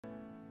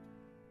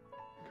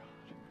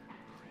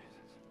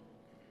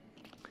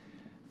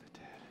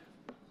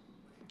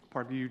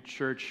Parkview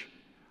Church,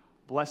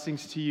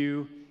 blessings to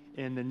you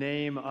in the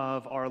name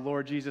of our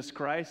Lord Jesus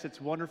Christ.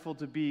 It's wonderful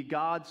to be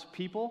God's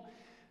people,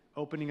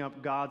 opening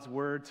up God's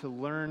Word to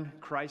learn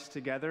Christ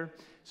together.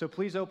 So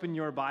please open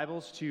your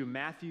Bibles to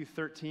Matthew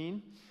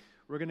 13.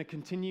 We're going to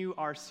continue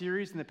our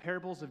series in the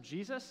parables of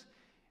Jesus,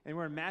 and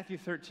we're in Matthew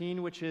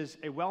 13, which is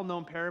a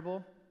well-known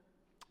parable,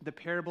 the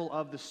parable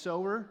of the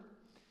sower,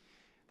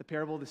 the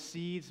parable of the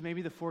seeds,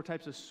 maybe the 4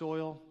 types of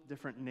soil,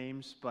 different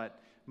names,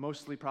 but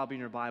mostly probably in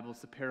your Bible, it's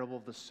the parable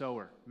of the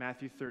sower,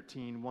 Matthew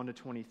 13, 1 to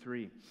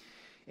 23.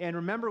 And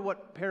remember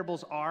what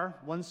parables are.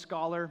 One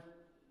scholar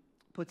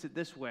puts it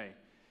this way.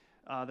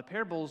 The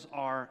parables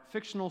are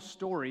fictional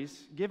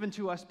stories given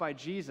to us by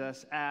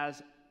Jesus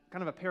as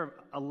kind of a pair of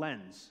a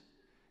lens,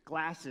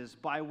 glasses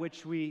by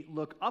which we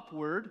look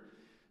upward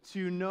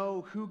to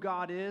know who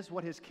God is,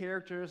 what his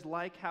character is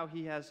like, how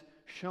he has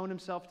shown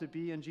himself to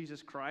be in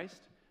Jesus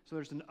Christ. So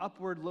there's an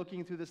upward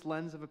looking through this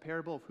lens of a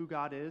parable of who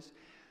God is.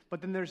 But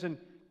then there's an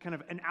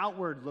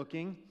outward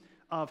looking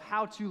of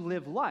how to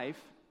live life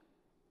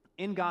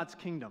in God's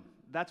kingdom.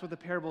 That's what the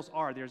parables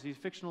are. There's these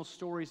fictional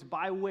stories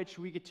by which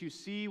we get to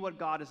see what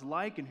God is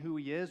like and who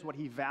he is, what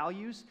he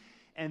values,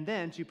 and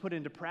then to put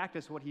into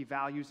practice what he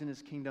values in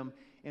his kingdom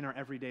in our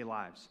everyday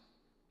lives.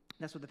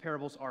 That's what the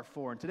parables are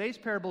for. And today's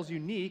parable is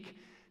unique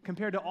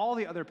compared to all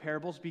the other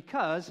parables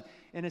because,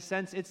 in a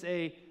sense, it's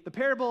the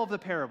parable of the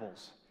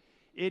parables.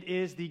 It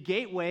is the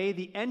gateway,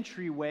 the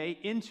entryway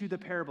into the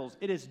parables.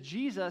 It is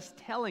Jesus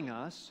telling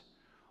us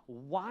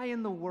why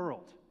in the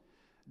world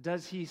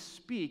does he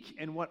speak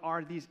and what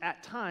are these,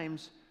 at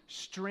times,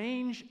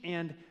 strange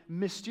and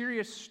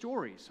mysterious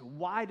stories.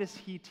 Why does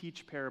he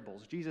teach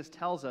parables? Jesus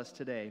tells us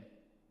today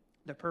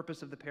the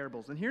purpose of the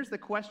parables. And here's the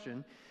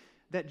question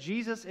that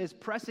Jesus is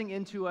pressing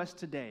into us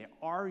today.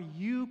 Are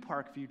you,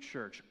 Parkview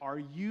Church, are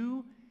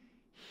you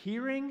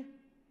hearing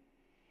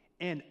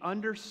and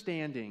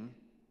understanding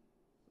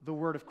the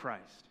word of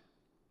Christ?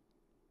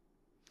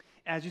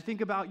 As you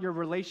think about your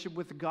relationship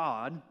with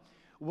God,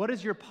 what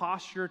is your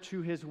posture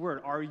to his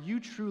word? Are you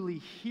truly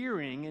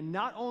hearing, and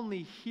not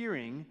only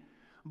hearing,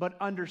 but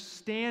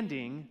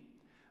understanding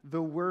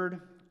the word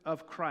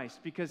of Christ?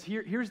 Because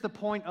here's the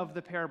point of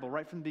the parable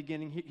right from the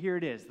beginning. Here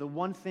it is. The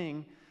one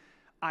thing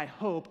I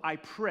hope, I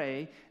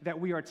pray that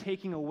we are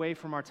taking away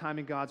from our time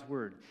in God's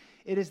word.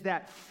 It is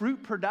that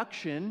fruit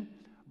production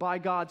by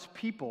God's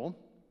people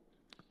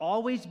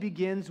always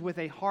begins with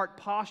a heart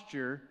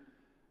posture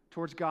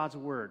towards God's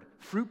word.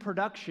 Fruit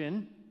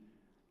production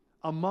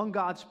among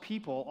God's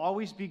people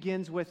always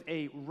begins with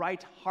a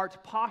right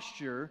heart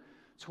posture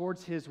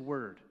towards his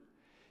word.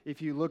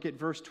 If you look at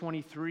verse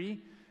 23,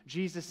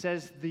 Jesus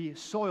says the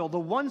soil, the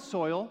one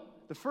soil,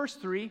 the first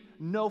 3,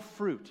 no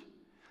fruit.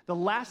 The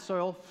last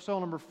soil,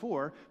 soil number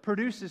 4,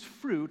 produces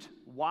fruit.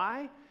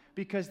 Why?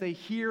 Because they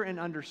hear and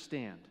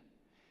understand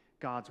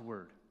God's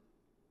word.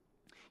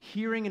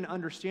 Hearing and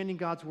understanding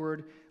God's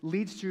word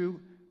leads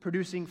to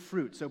producing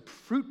fruit. So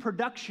fruit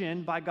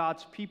production by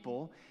God's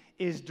people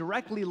is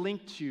directly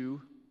linked to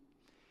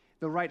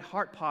the right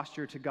heart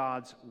posture to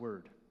God's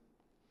word.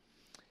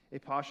 A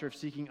posture of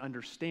seeking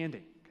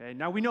understanding. Okay?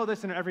 Now we know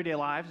this in our everyday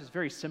lives. It's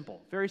very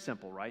simple,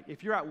 right?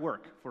 If you're at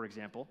work, for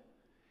example,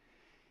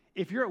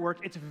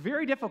 it's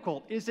very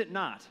difficult, is it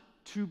not,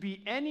 to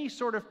be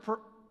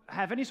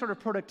have any sort of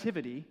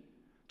productivity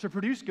to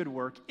produce good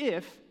work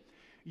if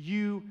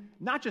you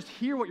not just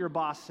hear what your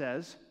boss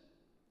says,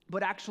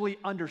 but actually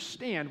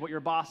understand what your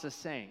boss is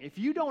saying. If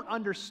you don't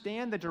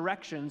understand the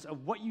directions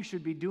of what you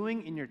should be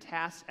doing in your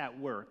tasks at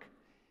work,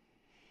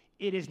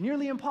 it is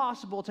nearly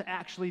impossible to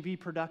actually be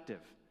productive.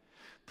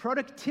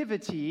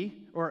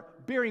 Productivity, or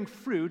bearing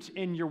fruit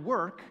in your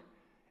work,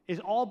 is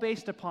all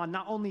based upon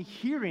not only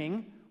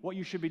hearing what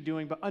you should be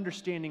doing, but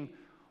understanding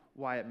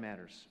why it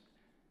matters.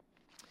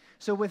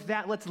 So with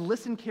that, let's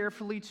listen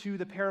carefully to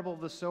the parable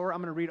of the sower.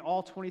 I'm going to read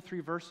all 23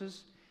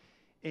 verses.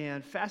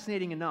 And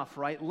fascinating enough,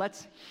 right?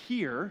 Let's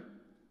hear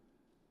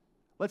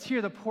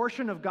the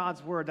portion of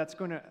God's word that's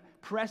going to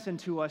press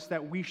into us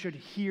that we should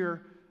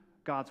hear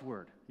God's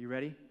word. You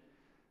ready?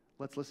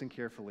 Let's listen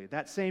carefully.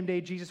 That same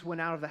day, Jesus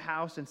went out of the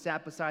house and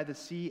sat beside the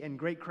sea, and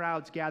great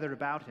crowds gathered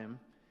about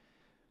him,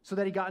 so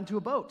that he got into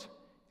a boat,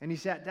 and he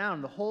sat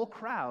down. The whole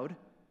crowd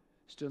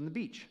stood on the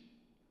beach.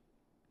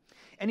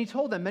 And he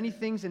told them many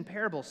things in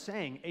parables,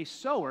 saying, a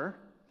sower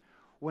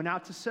went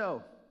out to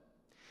sow.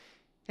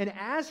 And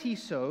as he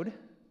sowed,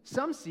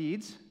 some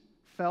seeds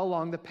fell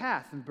along the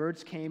path, and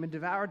birds came and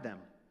devoured them.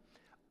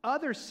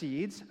 Other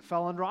seeds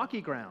fell on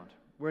rocky ground,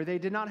 where they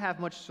did not have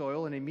much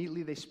soil, and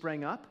immediately they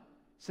sprang up,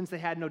 since they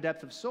had no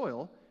depth of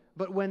soil.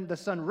 But when the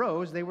sun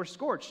rose, they were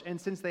scorched, and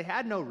since they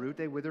had no root,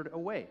 they withered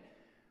away.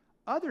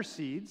 Other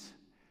seeds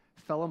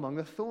fell among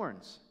the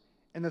thorns,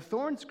 and the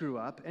thorns grew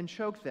up and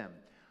choked them.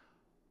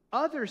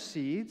 Other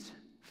seeds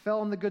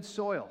fell in the good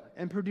soil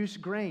and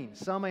produced grain,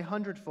 some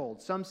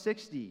 100-fold, some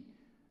 60,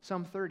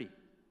 some 30.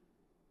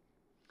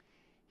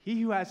 He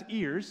who has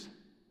ears,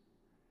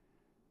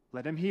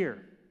 let him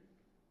hear.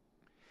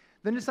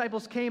 The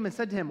disciples came and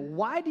said to him,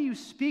 why do you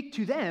speak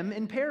to them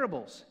in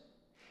parables?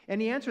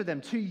 And he answered them,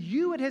 to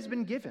you it has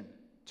been given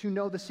to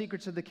know the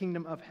secrets of the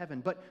kingdom of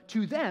heaven. But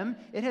to them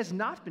it has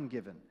not been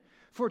given.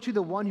 For to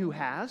the one who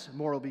has,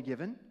 more will be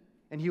given,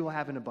 and he will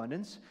have an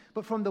abundance.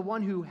 But from the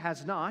one who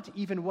has not,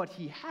 even what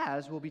he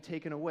has will be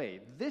taken away.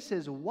 This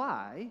is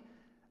why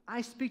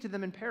I speak to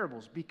them in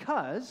parables,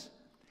 because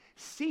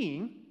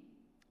seeing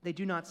they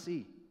do not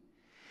see,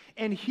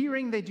 and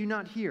hearing they do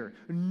not hear,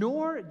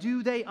 nor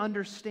do they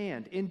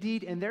understand.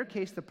 Indeed, in their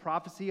case, the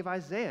prophecy of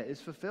Isaiah is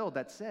fulfilled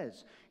that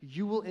says,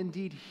 you will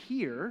indeed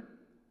hear,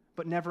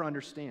 but never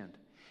understand.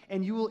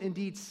 And you will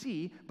indeed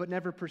see, but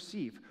never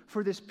perceive.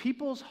 For this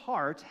people's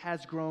heart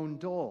has grown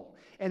dull,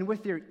 and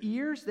with their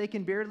ears they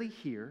can barely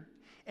hear,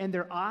 and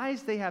their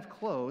eyes they have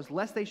closed,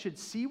 lest they should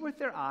see with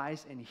their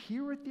eyes, and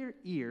hear with their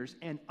ears,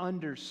 and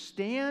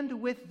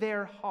understand with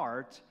their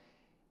heart,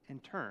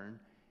 and turn,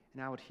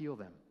 and I would heal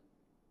them.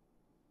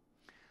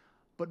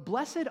 But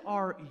blessed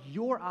are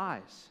your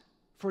eyes,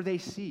 for they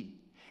see,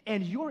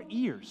 and your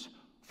ears,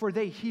 for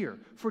they hear.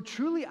 For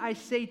truly I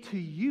say to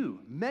you,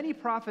 many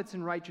prophets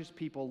and righteous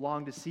people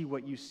long to see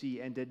what you see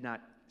and did not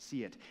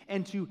see it,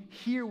 and to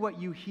hear what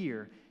you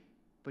hear,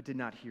 but did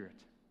not hear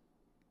it.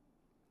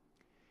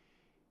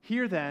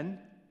 Hear then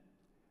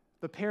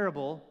the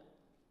parable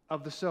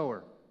of the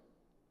sower.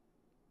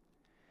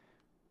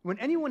 When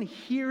anyone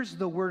hears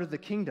the word of the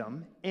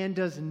kingdom and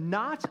does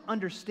not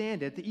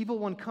understand it, the evil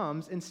one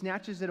comes and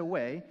snatches it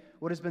away,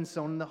 what has been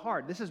sown in the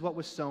heart. This is what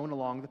was sown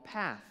along the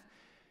path.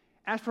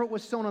 As for what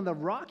was sown on the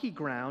rocky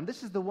ground,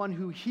 this is the one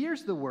who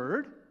hears the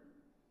word,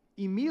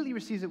 immediately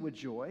receives it with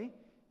joy,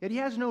 yet he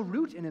has no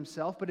root in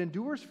himself, but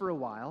endures for a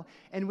while.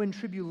 And when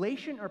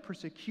tribulation or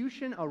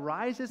persecution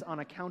arises on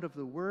account of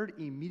the word,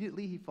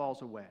 immediately he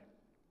falls away.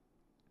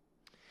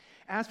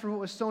 As for what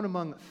was sown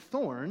among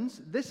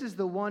thorns, this is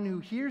the one who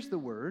hears the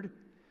word,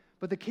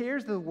 but the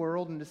cares of the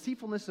world and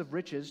deceitfulness of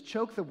riches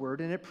choke the word,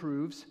 and it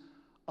proves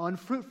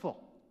unfruitful.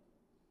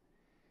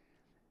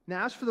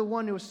 Now, as for the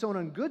one who was sown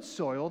on good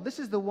soil, this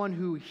is the one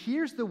who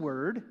hears the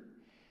word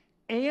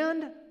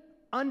and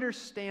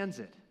understands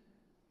it.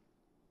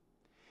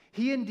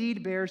 He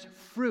indeed bears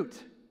fruit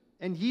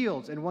and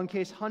yields, in one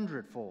case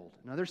 100-fold,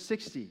 another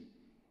 60,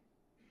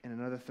 and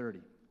another 30.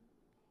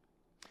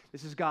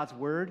 This is God's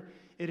word.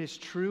 It is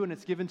true, and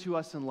it's given to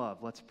us in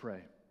love. Let's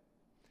pray.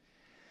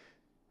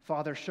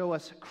 Father, show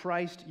us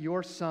Christ,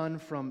 your Son,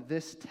 from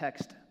this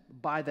text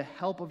by the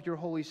help of your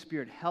Holy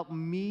Spirit. Help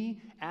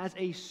me as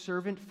a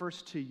servant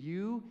first to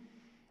you,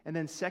 and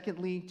then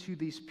secondly to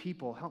these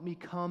people. Help me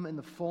come in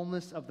the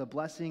fullness of the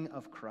blessing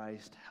of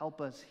Christ.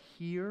 Help us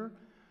hear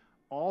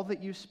all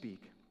that you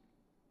speak,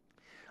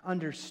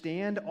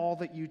 understand all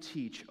that you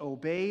teach,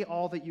 obey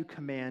all that you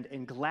command,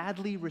 and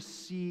gladly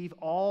receive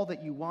all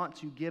that you want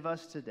to give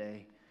us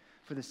today.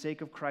 For the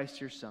sake of Christ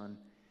your Son,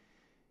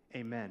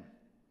 amen.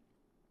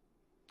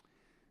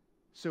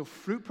 So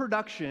fruit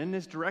production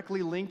is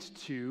directly linked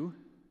to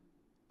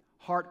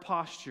heart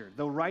posture,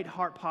 the right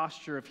heart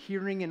posture of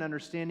hearing and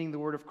understanding the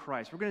word of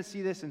Christ. We're going to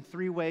see this in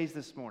three ways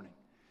this morning.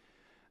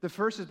 The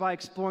first is by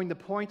exploring the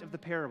point of the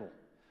parable.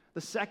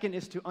 The second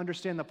is to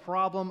understand the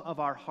problem of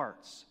our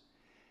hearts.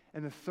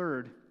 And the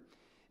third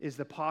is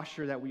the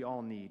posture that we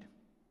all need.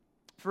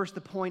 First,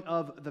 the point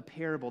of the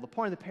parable. The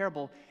point of the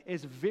parable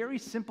is very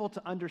simple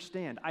to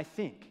understand, I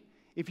think.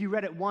 If you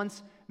read it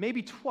once,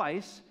 maybe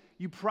twice,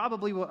 you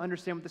probably will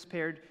understand what this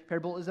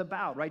parable is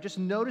about, right? Just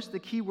notice the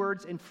key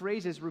words and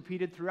phrases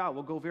repeated throughout.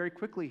 We'll go very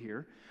quickly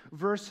here.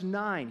 Verse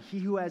 9, he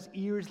who has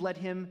ears, let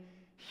him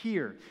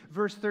hear.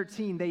 Verse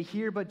 13, they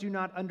hear but do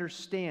not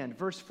understand.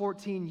 Verse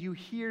 14, you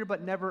hear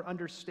but never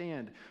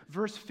understand.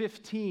 Verse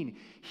 15,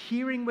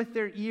 hearing with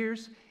their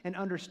ears and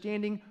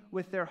understanding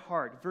with their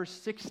heart. Verse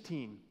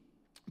 16,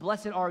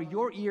 blessed are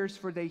your ears,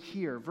 for they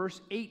hear.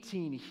 Verse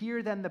 18,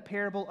 hear then the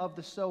parable of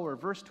the sower.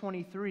 Verse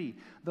 23,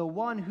 the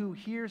one who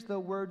hears the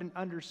word and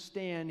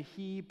understand,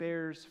 he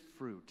bears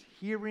fruit.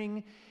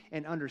 Hearing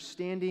and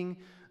understanding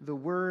the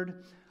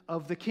word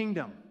of the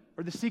kingdom,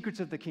 or the secrets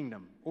of the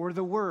kingdom, or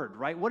the word,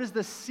 right? What is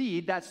the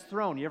seed that's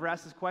thrown? You ever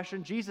ask this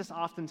question? Jesus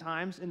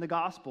oftentimes in the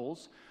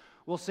Gospels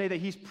will say that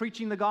he's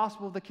preaching the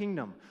gospel of the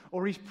kingdom,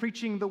 or he's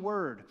preaching the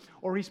word,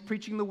 or he's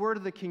preaching the word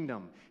of the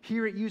kingdom.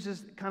 Here it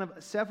uses kind of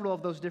several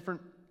of those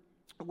different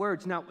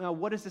words. Now,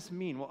 what does this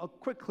mean? Well, a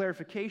quick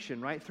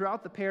clarification, right?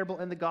 Throughout the parable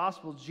and the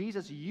gospel,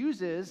 Jesus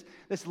uses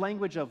this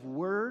language of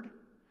word,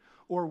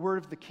 or word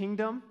of the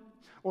kingdom,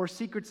 or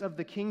secrets of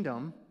the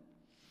kingdom.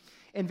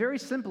 And very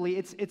simply,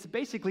 it's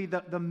basically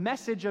the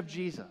message of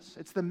Jesus.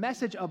 It's the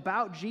message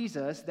about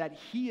Jesus that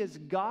he is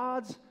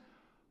God's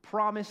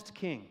promised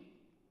king.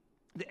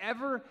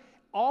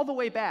 All the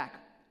way back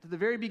to the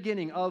very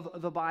beginning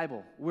of the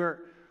Bible, where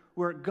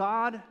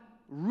God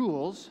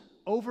rules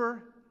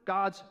over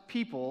God's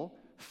people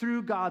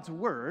through God's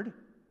word,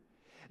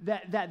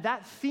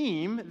 that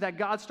theme that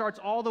God starts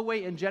all the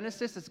way in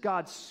Genesis as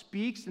God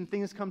speaks and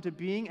things come to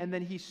being, and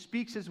then he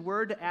speaks his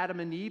word to Adam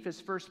and Eve,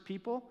 his first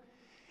people,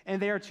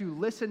 and they are to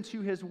listen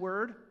to his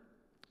word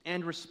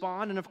and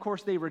respond, and of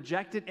course they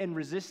reject it and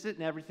resist it,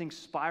 and everything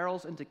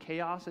spirals into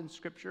chaos in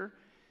Scripture.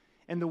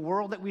 And the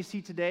world that we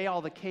see today,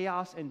 all the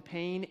chaos and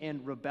pain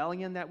and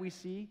rebellion that we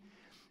see,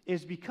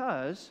 is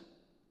because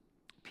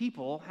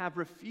people have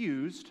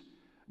refused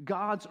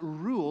God's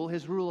rule,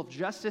 his rule of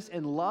justice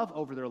and love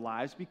over their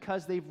lives,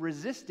 because they've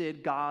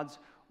resisted God's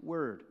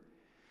word.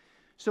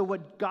 So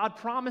what God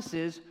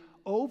promises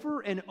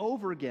over and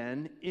over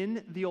again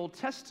in the Old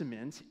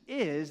Testament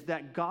is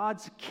that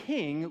God's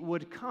king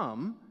would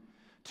come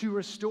to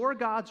restore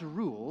God's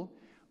rule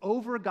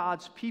over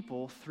God's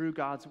people through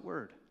God's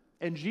word.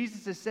 And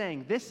Jesus is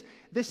saying, this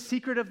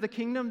secret of the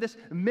kingdom, this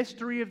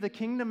mystery of the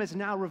kingdom is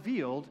now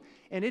revealed,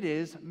 and it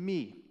is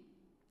me.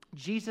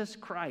 Jesus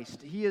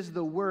Christ, he is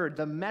the word,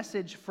 the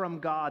message from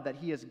God that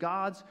he is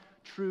God's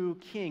true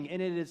king.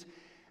 And it is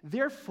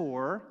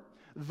therefore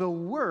the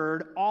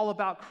word all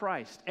about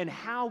Christ and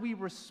how we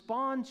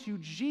respond to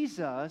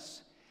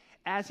Jesus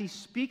as he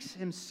speaks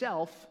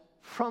himself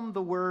from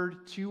the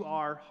word to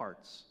our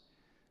hearts.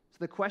 So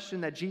the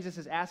question that Jesus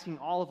is asking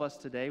all of us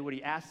today, what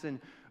he asks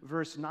in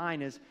verse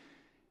 9 is,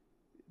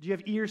 do you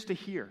have ears to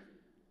hear?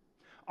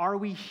 Are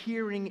we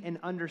hearing and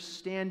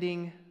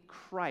understanding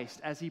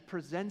Christ as he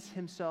presents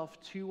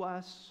himself to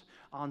us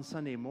on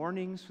Sunday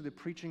mornings through the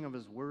preaching of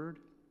his word,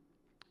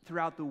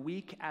 throughout the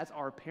week as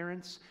our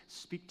parents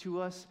speak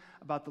to us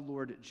about the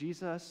Lord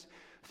Jesus,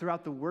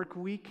 throughout the work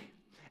week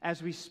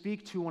as we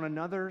speak to one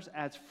another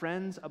as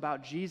friends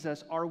about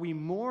Jesus? Are we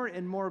more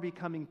and more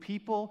becoming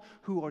people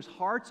whose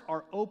hearts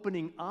are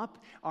opening up,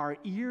 our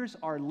ears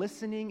are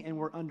listening, and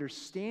we're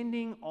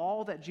understanding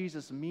all that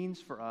Jesus means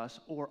for us?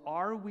 Or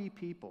are we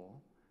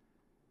people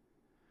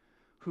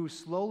who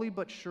slowly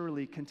but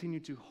surely continue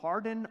to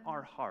harden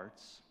our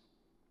hearts,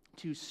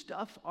 to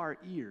stuff our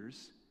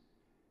ears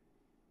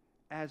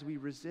as we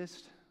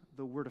resist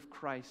the word of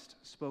Christ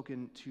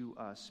spoken to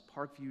us?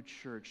 Parkview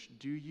Church,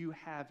 do you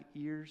have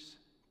ears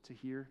to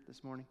hear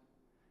this morning?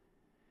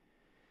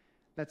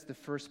 That's the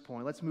first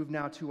point. Let's move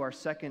now to our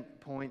second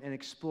point and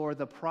explore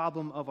the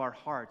problem of our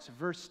hearts.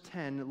 Verse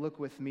 10, look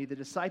with me. The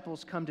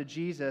disciples come to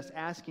Jesus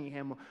asking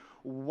him,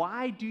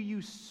 why do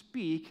you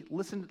speak,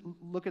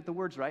 look at the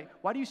words, right?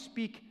 Why do you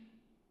speak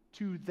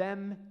to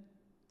them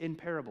in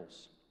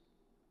parables?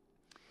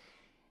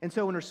 And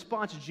so in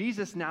response,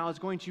 Jesus now is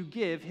going to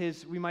give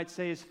his, we might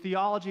say, his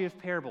theology of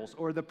parables,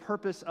 or the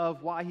purpose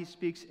of why he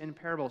speaks in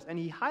parables. And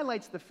he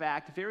highlights the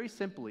fact very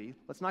simply,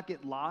 let's not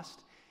get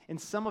lost in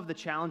some of the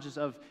challenges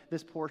of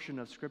this portion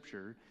of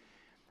Scripture.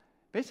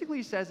 Basically,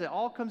 he says it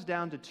all comes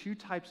down to two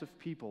types of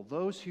people: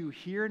 those who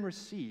hear and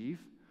receive,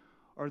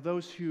 or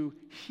those who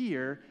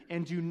hear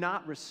and do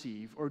not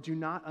receive or do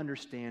not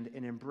understand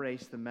and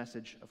embrace the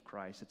message of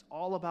Christ. It's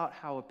all about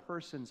how a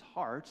person's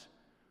heart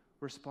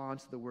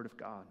responds to the Word of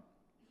God.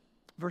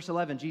 Verse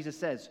 11, Jesus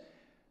says,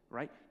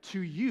 right,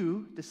 to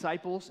you,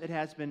 disciples, it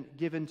has been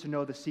given to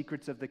know the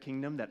secrets of the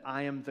kingdom, that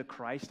I am the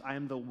Christ, I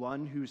am the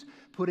one who's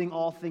putting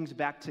all things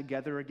back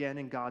together again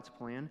in God's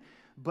plan,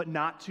 but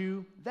not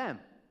to them.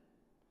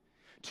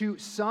 To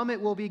some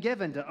it will be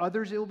given, to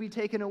others it will be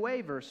taken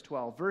away, verse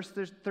 12. Verse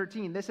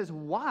 13, this is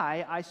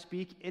why I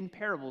speak in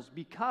parables,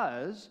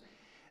 because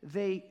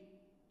they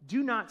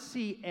do not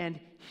see and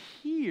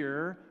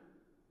hear,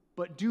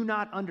 but do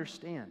not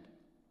understand.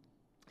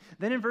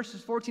 Then in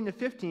verses 14 to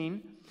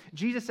 15,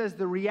 Jesus says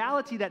the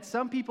reality that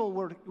some people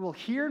will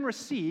hear and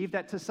receive,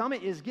 that to some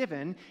it is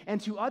given, and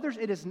to others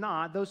it is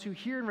not, those who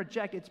hear and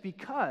reject, it's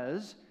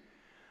because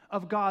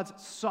of God's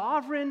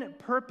sovereign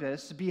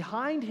purpose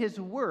behind his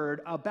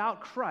word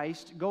about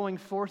Christ going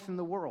forth in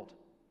the world.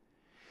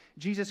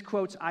 Jesus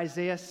quotes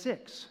Isaiah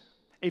 6,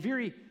 a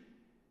very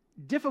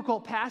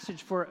difficult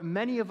passage for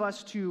many of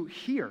us to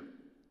hear.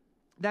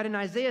 That in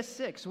Isaiah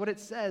 6, what it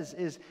says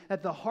is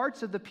that the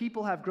hearts of the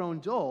people have grown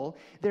dull,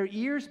 their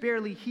ears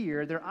barely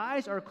hear, their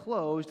eyes are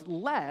closed,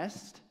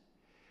 lest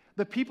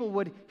the people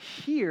would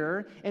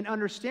hear and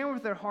understand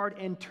with their heart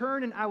and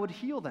turn, and I would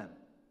heal them.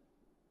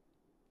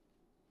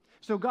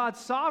 So God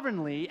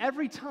sovereignly,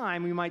 every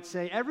time, we might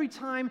say, every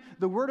time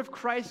the word of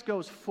Christ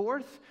goes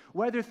forth,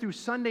 whether through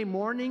Sunday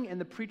morning and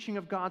the preaching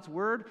of God's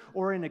word,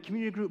 or in a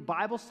community group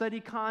Bible study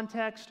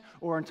context,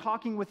 or in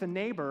talking with a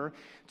neighbor,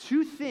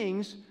 two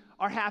things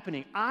are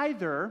happening.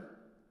 Either,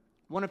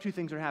 one of two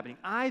things are happening.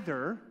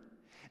 Either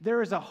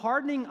there is a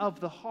hardening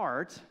of the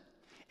heart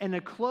and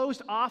a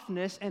closed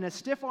offness and a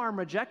stiff-arm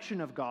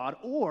rejection of God,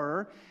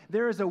 or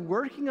there is a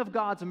working of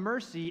God's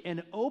mercy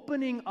and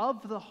opening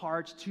of the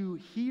heart to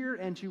hear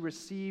and to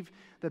receive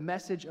the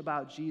message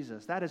about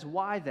Jesus. That is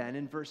why then,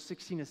 in verse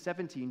 16 to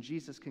 17,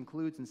 Jesus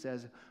concludes and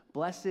says,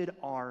 "Blessed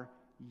are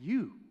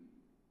you,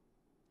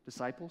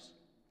 disciples,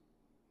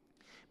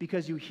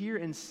 because you hear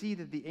and see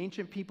that the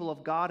ancient people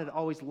of God had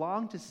always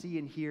longed to see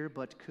and hear,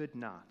 but could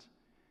not."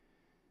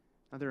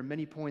 Now, there are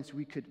many points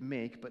we could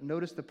make, but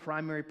notice the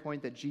primary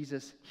point that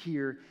Jesus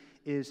here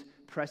is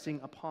pressing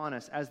upon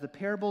us. As the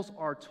parables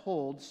are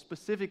told,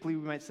 specifically,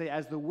 we might say,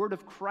 as the word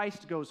of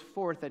Christ goes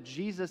forth, that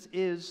Jesus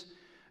is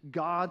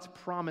God's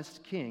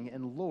promised King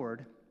and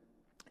Lord,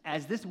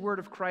 as this word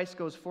of Christ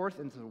goes forth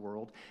into the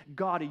world,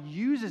 God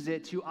uses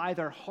it to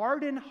either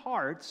harden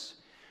hearts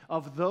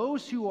of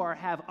those who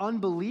have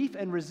unbelief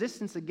and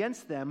resistance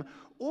against them,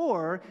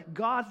 or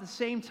God at the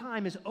same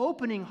time is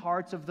opening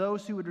hearts of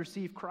those who would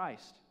receive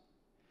Christ.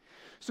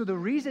 So the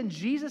reason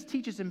Jesus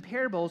teaches in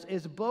parables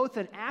is both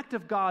an act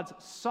of God's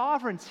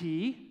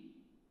sovereignty,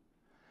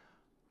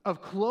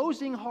 of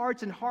closing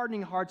hearts and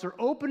hardening hearts, or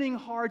opening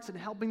hearts and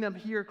helping them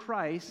hear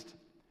Christ,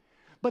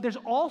 but there's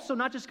also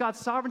not just God's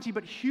sovereignty,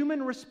 but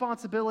human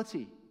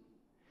responsibility,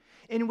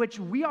 in which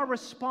we are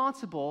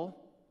responsible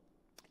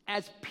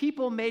as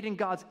people made in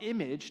God's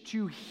image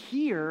to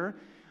hear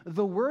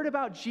the word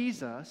about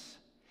Jesus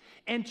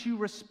and to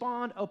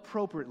respond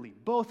appropriately.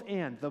 Both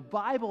and. The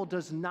Bible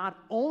does not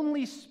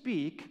only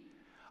speak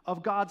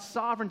of God's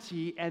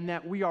sovereignty and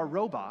that we are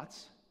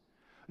robots,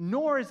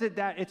 nor is it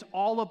that it's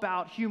all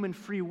about human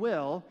free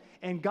will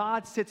and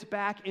God sits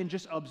back and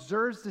just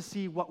observes to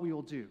see what we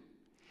will do.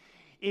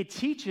 It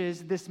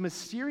teaches this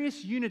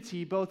mysterious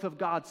unity both of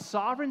God's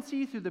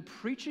sovereignty through the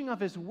preaching of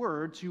his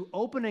word to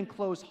open and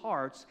close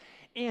hearts,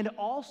 and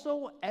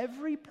also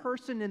every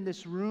person in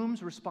this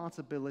room's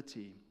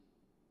responsibility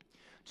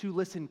to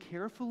listen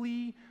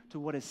carefully to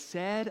what is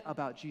said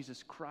about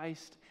Jesus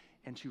Christ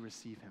and to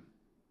receive him.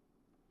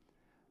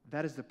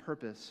 That is the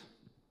purpose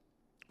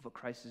of what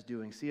Christ is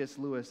doing. C.S.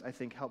 Lewis, I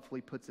think,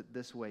 helpfully puts it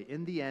this way.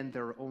 In the end,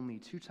 there are only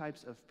two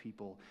types of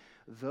people: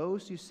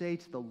 those who say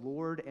to the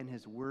Lord and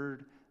his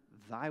word,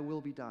 "Thy will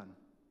be done,"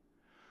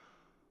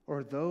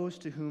 or those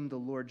to whom the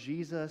Lord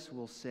Jesus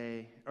will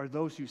say, or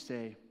those who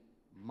say,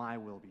 "My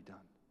will be done."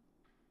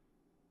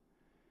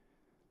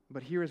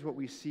 But here is what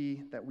we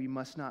see that we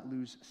must not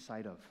lose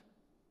sight of.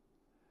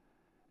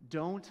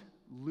 Don't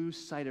lose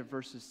sight of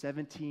verses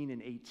 17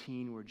 and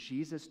 18, where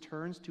Jesus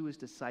turns to his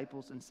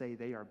disciples and say,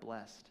 they are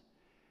blessed.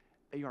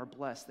 They are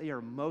blessed.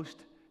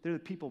 They're the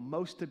people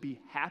most to be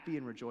happy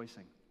and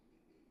rejoicing.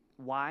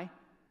 Why?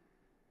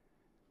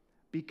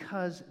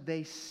 Because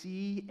they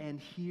see and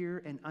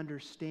hear and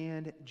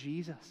understand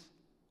Jesus.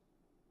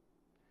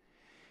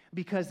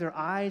 Because their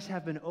eyes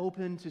have been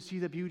opened to see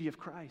the beauty of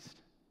Christ.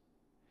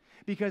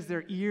 Because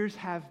their ears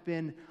have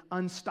been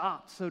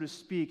unstopped, so to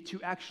speak,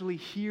 to actually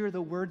hear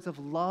the words of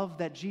love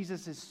that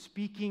Jesus is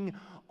speaking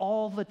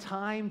all the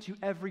time to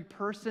every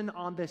person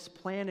on this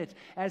planet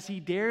as he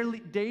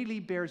daily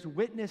bears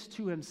witness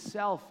to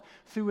himself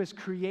through his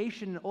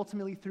creation and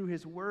ultimately through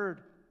his word.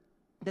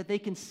 That they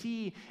can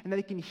see and that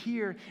they can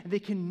hear and they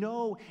can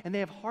know, and they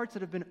have hearts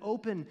that have been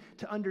open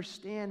to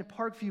understand.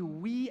 Parkview,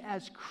 we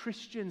as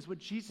Christians, what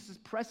Jesus is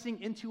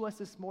pressing into us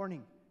this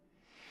morning,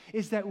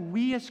 is that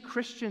we as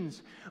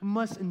Christians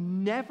must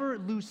never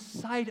lose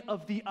sight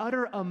of the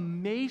utter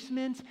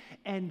amazement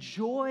and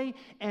joy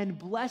and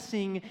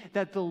blessing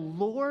that the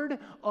Lord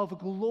of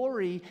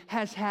glory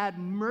has had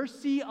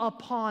mercy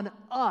upon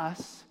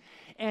us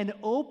and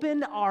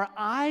opened our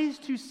eyes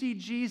to see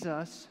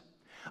Jesus,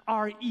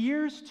 our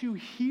ears to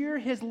hear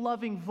his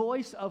loving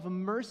voice of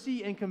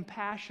mercy and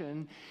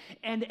compassion,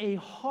 and a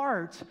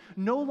heart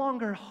no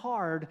longer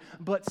hard,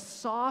 but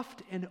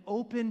soft and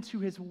open to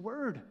his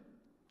word.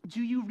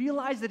 Do you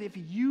realize that if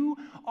you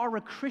are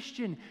a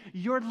Christian,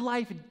 your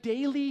life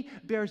daily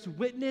bears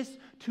witness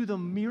to the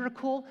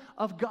miracle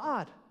of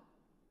God?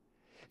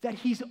 That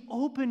he's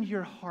opened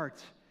your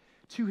heart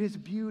to his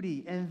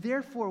beauty, and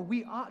therefore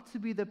we ought to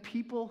be the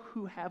people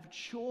who have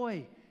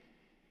joy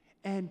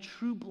and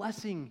true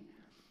blessing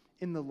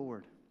in the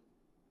Lord.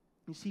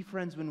 You see,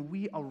 friends, when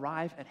we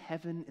arrive at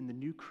heaven in the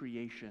new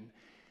creation,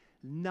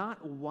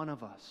 not one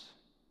of us,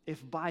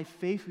 if by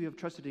faith we have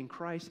trusted in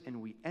Christ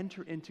and we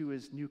enter into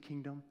his new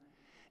kingdom,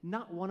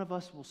 not one of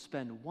us will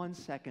spend 1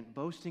 second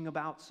boasting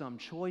about some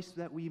choice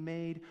that we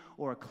made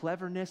or a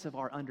cleverness of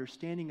our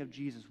understanding of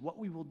Jesus. What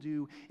we will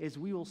do is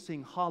we will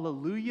sing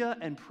hallelujah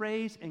and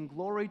praise and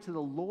glory to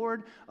the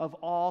Lord of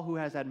all, who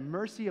has had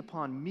mercy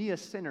upon me, a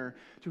sinner,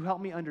 to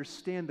help me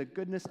understand the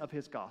goodness of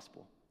his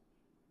gospel.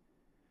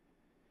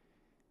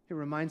 It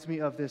reminds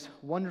me of this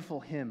wonderful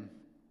hymn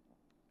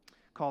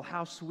called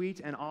 "How Sweet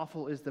and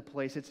Awful is the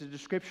Place." It's a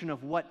description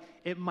of what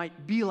it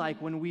might be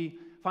like when we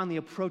finally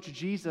approach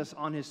Jesus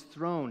on his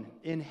throne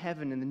in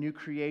heaven in the new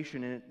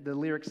creation. And the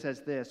lyric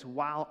says this: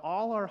 while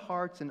all our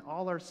hearts and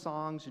all our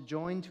songs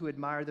join to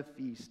admire the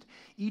feast,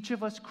 each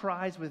of us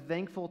cries with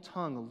thankful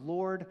tongue,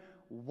 Lord,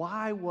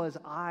 why was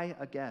I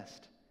a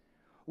guest?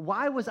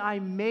 Why was I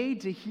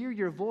made to hear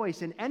your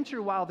voice and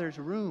enter while there's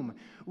room,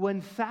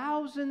 when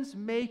thousands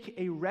make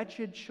a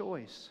wretched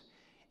choice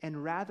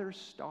and rather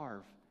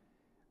starve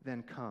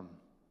than come?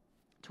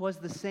 'Twas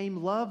the same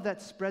love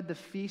that spread the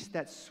feast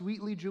that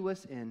sweetly drew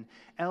us in,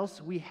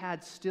 else we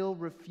had still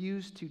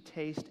refused to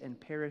taste and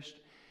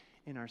perished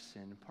in our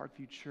sin.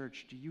 Parkview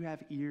Church, do you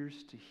have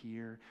ears to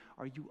hear?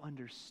 Are you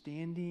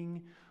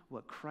understanding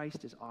what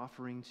Christ is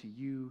offering to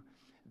you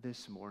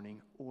this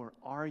morning? Or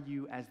are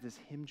you, as this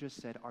hymn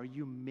just said, are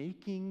you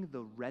making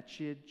the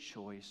wretched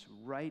choice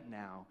right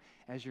now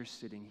as you're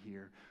sitting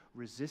here,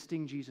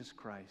 resisting Jesus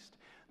Christ,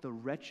 the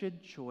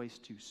wretched choice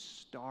to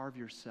starve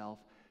yourself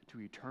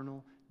to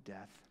eternal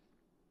death,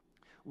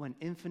 when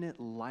infinite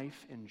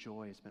life and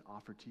joy has been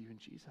offered to you in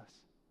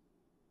Jesus?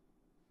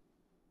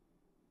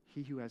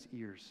 He who has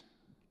ears,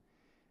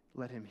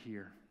 let him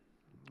hear.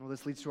 Well,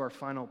 this leads to our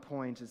final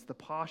point. It's the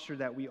posture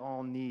that we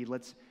all need.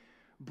 Let's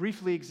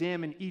briefly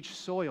examine each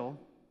soil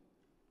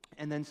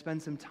and then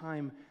spend some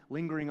time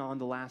lingering on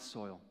the last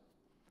soil.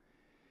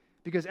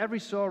 Because every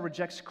soil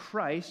rejects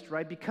Christ,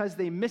 right? Because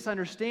they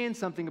misunderstand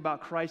something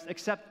about Christ,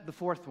 except the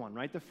fourth one,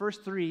 right? The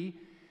first three,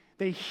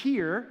 they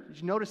hear.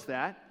 Did you notice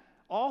that?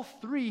 All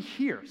three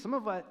hear. Some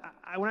of us,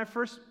 when I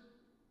first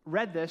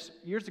read this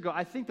years ago,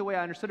 I think the way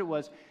I understood it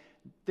was,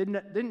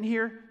 didn't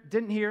hear.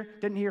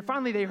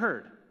 Finally, they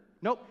heard.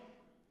 Nope.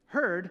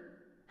 Heard,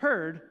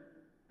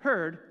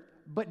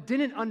 but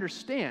didn't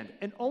understand.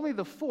 And only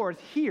the fourth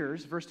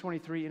hears, verse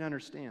 23, and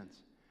understands.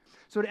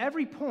 So at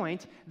every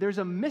point, there's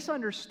a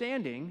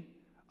misunderstanding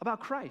about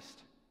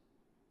Christ.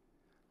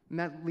 And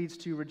that leads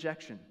to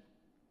rejection.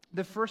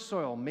 The first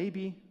soil,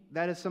 maybe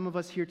that is some of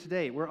us here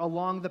today. We're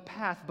along the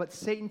path, but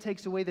Satan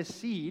takes away the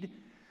seed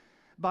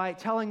by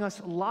telling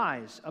us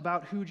lies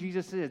about who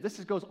Jesus is. This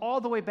goes all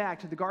the way back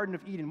to the Garden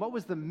of Eden. What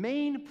was the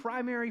main,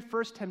 primary,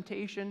 first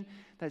temptation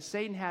that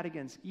Satan had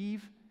against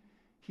Eve?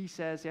 He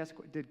says,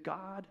 did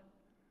God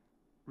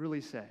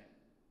really say?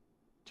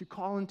 To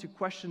call into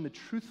question the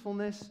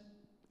truthfulness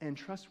and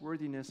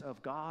trustworthiness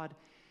of God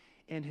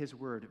and His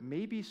Word.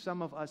 Maybe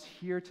some of us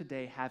here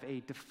today have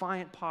a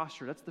defiant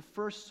posture. That's the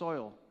first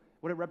soil.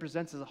 What it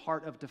represents is a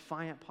heart of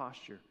defiant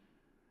posture.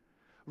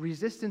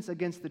 Resistance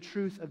against the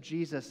truth of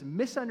Jesus,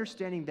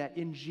 misunderstanding that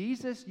in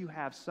Jesus you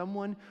have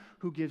someone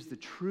who gives the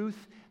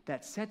truth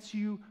that sets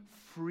you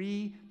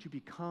free to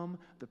become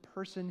the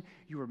person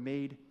you were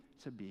made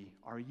to be.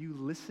 Are you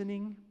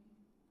listening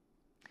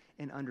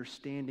and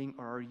understanding,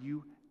 or are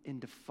you in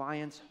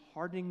defiance,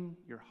 hardening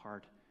your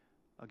heart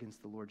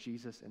against the Lord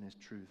Jesus and His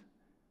truth?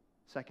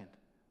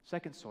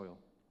 Second soil.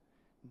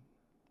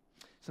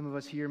 Some of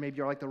us here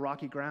maybe are like the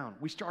rocky ground.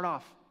 We start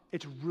off,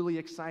 it's really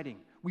exciting.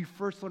 We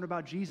first learn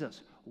about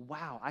Jesus.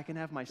 Wow, I can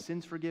have my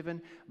sins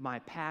forgiven, my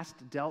past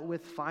dealt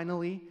with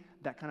finally.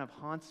 That kind of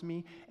haunts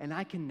me, and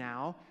I can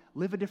now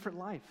live a different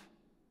life.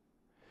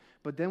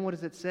 But then what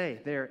does it say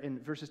there in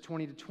verses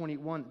 20 to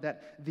 21?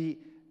 That the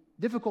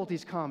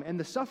difficulties come and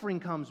the suffering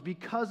comes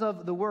because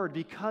of the Word,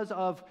 because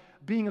of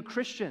being a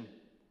Christian.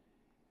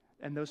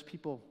 And those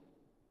people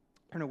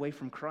turn away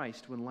from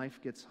Christ when life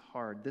gets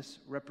hard. This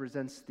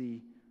represents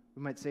we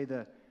might say,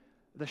 the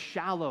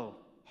shallow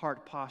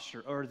heart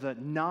posture, or the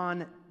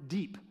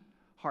non-deep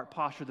heart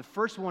posture. The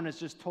first one is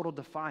just total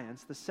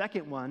defiance. The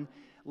second one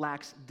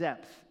lacks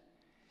depth.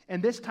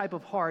 And this type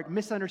of heart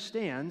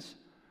misunderstands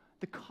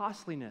the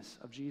costliness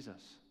of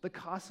Jesus. The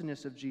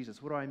costliness of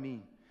Jesus. What do I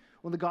mean?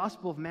 Well, in the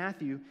Gospel of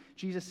Matthew,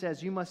 Jesus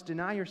says, you must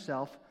deny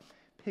yourself,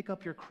 pick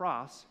up your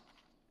cross,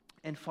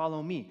 and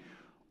follow me.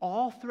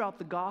 All throughout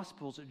the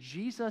Gospels,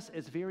 Jesus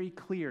is very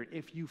clear.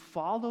 If you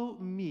follow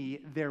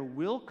me, there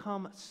will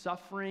come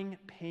suffering,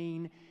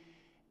 pain,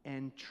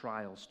 and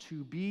trials.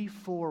 To be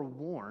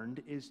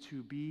forewarned is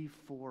to be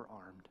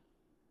forearmed.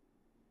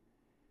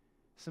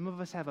 Some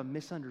of us have a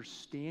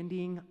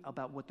misunderstanding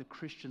about what the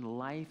Christian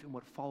life and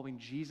what following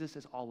Jesus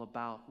is all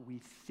about. We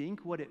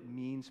think what it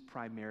means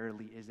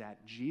primarily is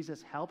that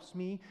Jesus helps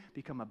me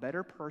become a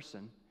better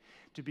person,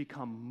 to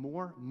become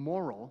more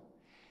moral,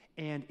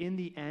 and in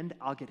the end,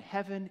 I'll get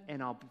heaven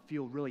and I'll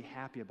feel really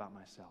happy about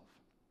myself.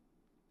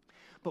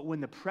 But when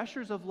the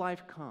pressures of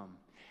life come,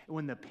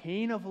 when the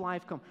pain of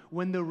life comes,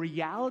 when the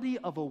reality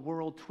of a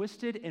world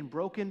twisted and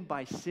broken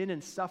by sin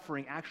and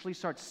suffering actually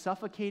starts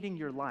suffocating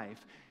your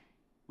life,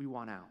 we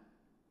want out.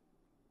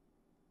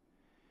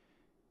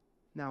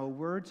 Now, a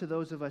word to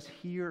those of us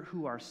here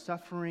who are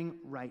suffering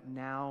right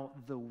now.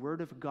 The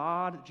Word of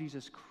God,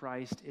 Jesus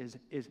Christ,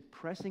 is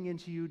pressing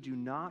into you. Do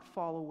not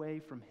fall away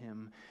from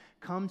Him.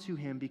 Come to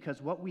Him,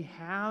 because what we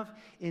have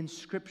in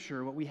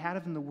Scripture, what we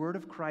have in the Word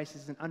of Christ,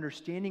 is an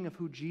understanding of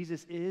who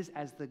Jesus is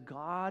as the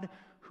God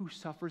who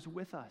suffers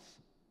with us.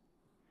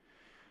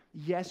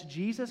 Yes,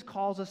 Jesus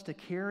calls us to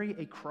carry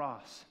a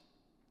cross,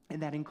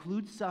 and that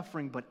includes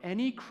suffering, but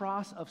any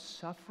cross of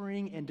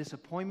suffering and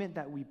disappointment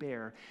that we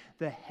bear,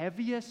 the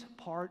heaviest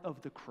part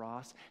of the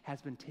cross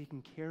has been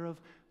taken care of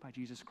by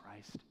Jesus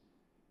Christ.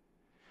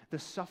 The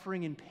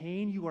suffering and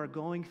pain you are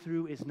going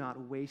through is not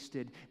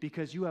wasted,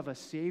 because you have a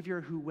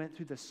Savior who went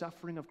through the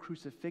suffering of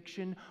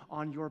crucifixion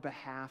on your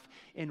behalf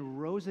and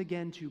rose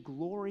again to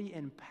glory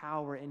and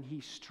power, and He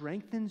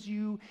strengthens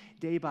you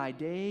day by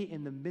day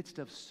in the midst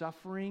of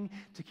suffering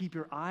to keep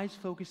your eyes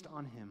focused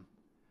on Him.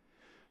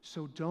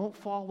 So don't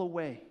fall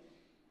away,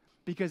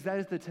 because that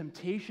is the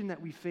temptation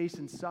that we face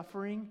in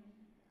suffering,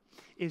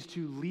 is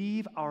to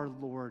leave our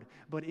Lord.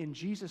 But in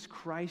Jesus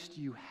Christ,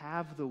 you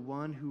have the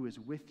one who is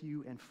with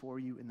you and for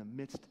you in the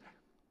midst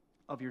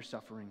of your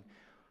suffering.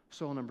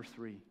 Soil number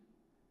 3.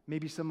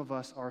 Maybe some of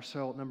us are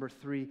soil number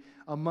 3.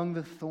 Among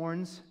the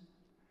thorns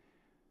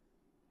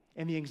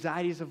and the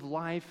anxieties of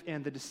life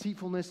and the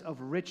deceitfulness of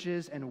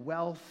riches and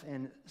wealth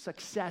and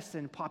success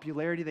and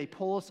popularity, they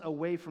pull us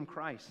away from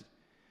Christ.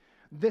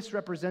 This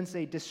represents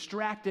a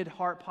distracted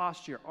heart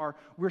posture, or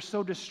we're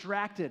so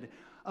distracted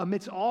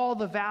amidst all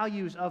the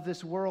values of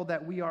this world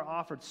that we are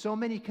offered. So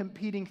many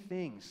competing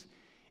things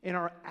in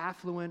our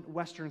affluent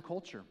Western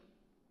culture.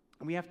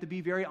 And we have to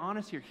be very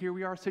honest here. Here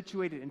we are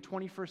situated in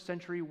 21st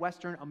century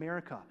Western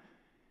America.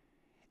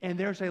 And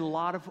there's a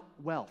lot of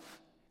wealth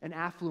and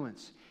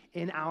affluence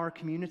in our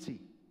community.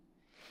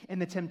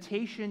 And the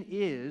temptation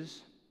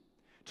is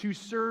to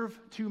serve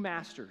two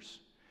masters,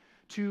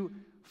 to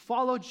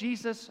follow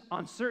Jesus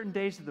on certain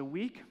days of the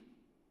week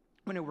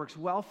when it works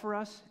well for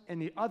us,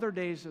 and the other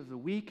days of the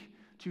week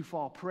to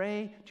fall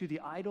prey to the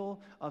idol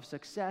of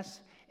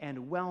success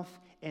and wealth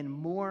and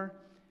more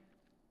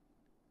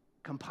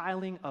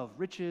compiling of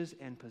riches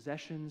and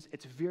possessions.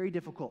 It's very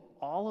difficult.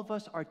 All of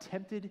us are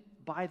tempted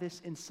by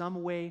this in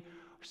some way,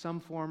 some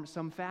form,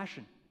 some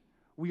fashion.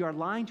 We are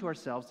lying to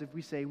ourselves if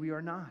we say we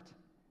are not.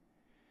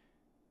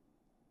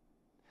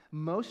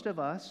 Most of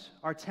us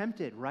are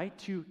tempted, right,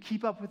 to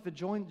keep up with the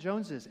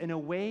Joneses in a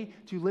way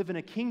to live in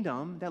a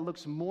kingdom that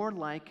looks more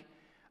like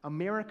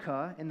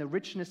America and the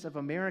richness of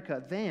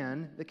America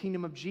than the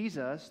kingdom of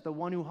Jesus, the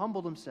one who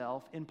humbled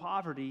himself in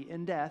poverty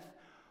and death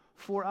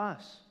for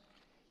us.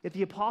 Yet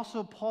the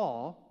Apostle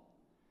Paul,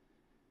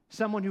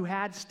 someone who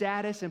had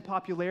status and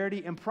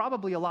popularity and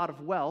probably a lot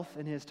of wealth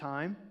in his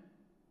time,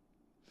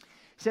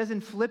 says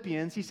in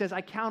Philippians, he says, I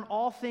count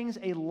all things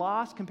a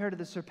loss compared to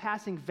the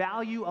surpassing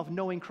value of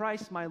knowing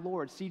Christ my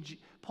Lord. See,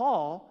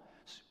 Paul,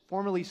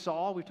 formerly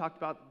Saul, we've talked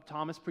about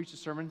Thomas preached a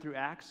sermon through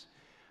Acts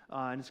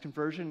and his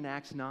conversion in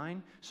Acts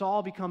 9.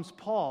 Saul becomes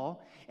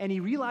Paul, and he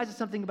realizes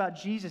something about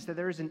Jesus, that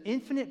there is an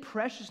infinite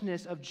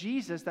preciousness of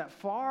Jesus that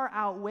far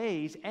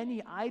outweighs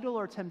any idol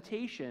or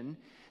temptation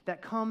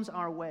that comes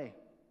our way.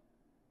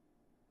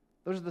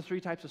 Those are the three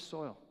types of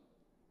soil.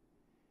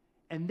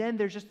 And then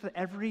there's just the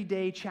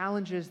everyday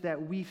challenges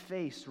that we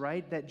face,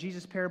 right? That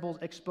Jesus' parable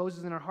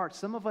exposes in our hearts.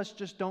 Some of us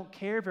just don't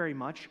care very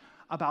much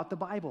about the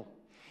Bible.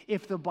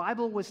 If the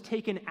Bible was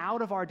taken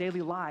out of our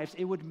daily lives,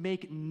 it would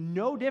make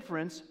no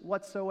difference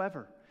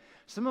whatsoever.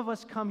 Some of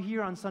us come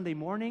here on Sunday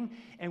morning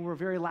and we're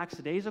very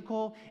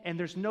lackadaisical, and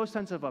there's no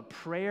sense of a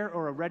prayer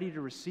or a ready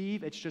to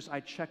receive. It's just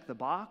I check the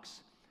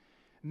box.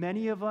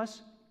 Many of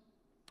us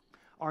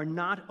are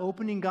not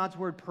opening God's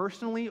word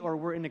personally, or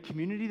we're in a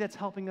community that's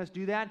helping us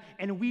do that,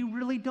 and we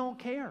really don't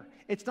care.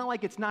 It's not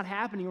like it's not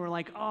happening. We're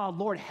like, oh,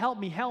 Lord, help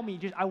me.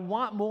 Just, I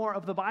want more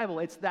of the Bible.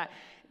 It's that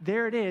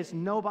there it is,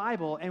 no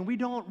Bible, and we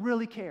don't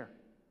really care.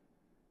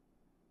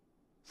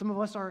 Some of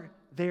us are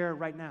there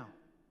right now.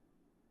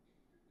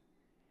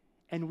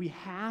 And we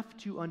have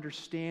to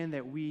understand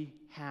that we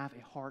have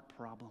a heart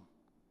problem.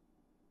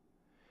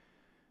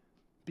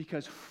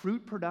 Because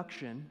fruit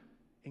production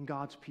in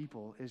God's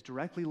people is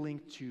directly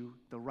linked to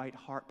the right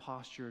heart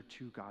posture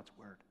to God's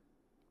word.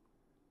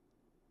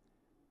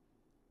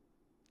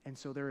 And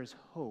so there is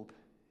hope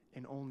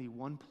in only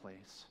one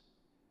place,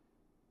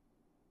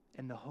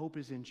 and the hope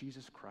is in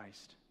Jesus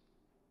Christ.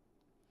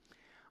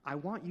 I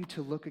want you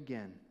to look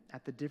again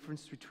at the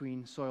difference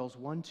between soils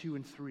 1, 2,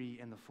 and 3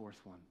 and the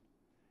fourth one.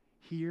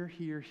 Hear,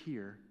 hear,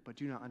 hear, but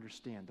do not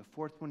understand. The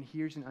fourth one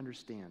hears and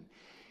understand.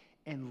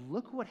 And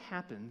look what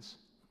happens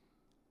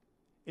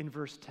in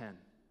verse 10.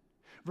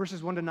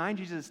 Verses 1 to 9,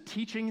 Jesus is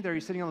teaching. There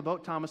he's sitting on the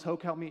boat. Thomas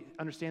Hoke helped me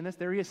understand this.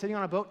 There he is sitting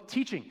on a boat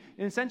teaching.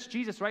 In a sense,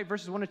 Jesus, right,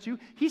 verses 1 to 2,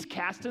 he's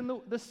casting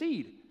the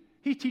seed.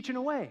 He's teaching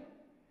away.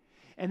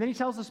 And then he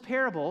tells this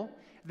parable.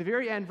 At the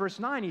very end, verse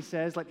 9, he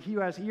says, "Let he who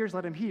has ears,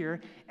 let him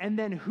hear." And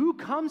then who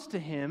comes to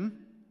him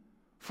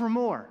for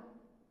more?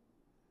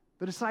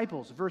 The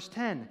disciples. Verse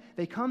 10,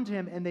 they come to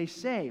him and they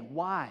say,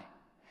 why?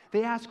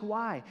 They ask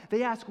why.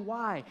 They ask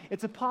why.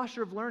 It's a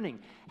posture of learning.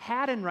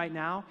 Haddon right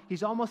now,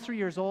 he's almost 3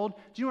 years old.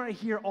 Do you know what I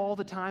hear all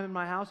the time in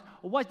my house?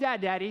 Well, what's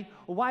that, Daddy?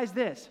 Well, why is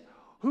this?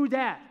 Who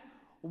that?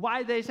 Why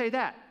did they say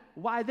that?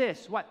 Why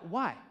this?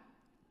 Why?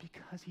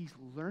 Because he's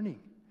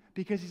learning.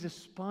 Because he's a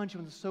sponge who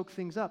wants to soak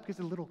things up. Because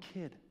he's a little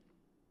kid.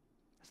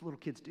 That's what little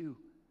kids do.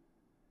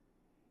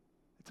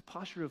 It's a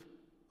posture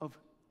of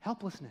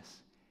helplessness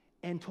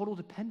and total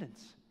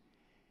dependence.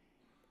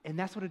 And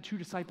that's what a true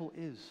disciple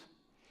is.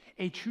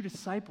 A true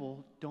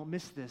disciple, don't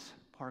miss this,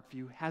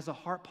 Parkview, has a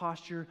heart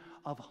posture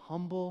of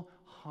humble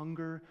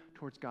hunger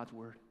towards God's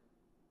word.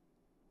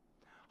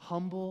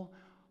 Humble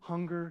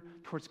hunger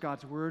towards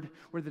God's word,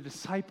 where the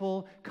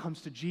disciple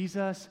comes to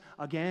Jesus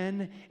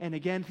again and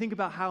again. Think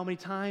about how many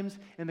times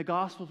in the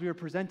Gospels we are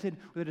presented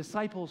where the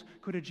disciples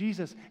go to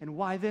Jesus and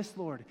why this,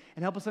 Lord?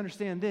 And help us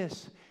understand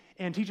this,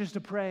 and teach us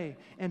to pray,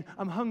 and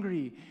I'm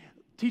hungry,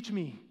 teach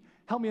me.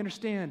 Help me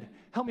understand.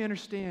 Help me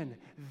understand.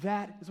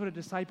 That is what a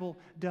disciple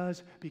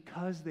does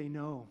because they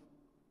know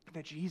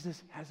that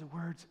Jesus has the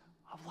words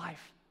of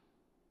life.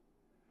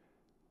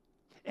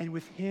 And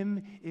with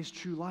him is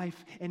true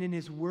life, and in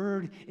his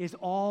word is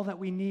all that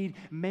we need.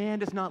 Man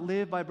does not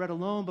live by bread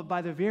alone, but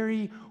by the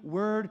very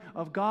word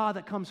of God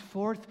that comes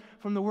forth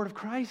from the word of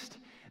Christ.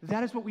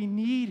 That is what we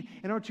need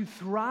in order to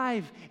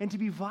thrive and to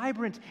be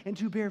vibrant and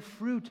to bear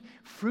fruit.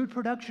 Fruit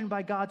production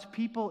by God's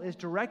people is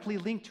directly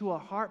linked to a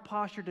heart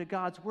posture to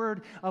God's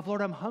word of,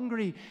 Lord, I'm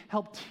hungry.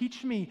 Help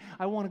teach me.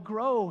 I want to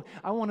grow.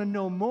 I want to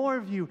know more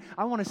of you.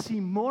 I want to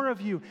see more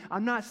of you.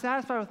 I'm not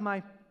satisfied with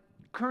my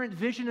current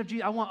vision of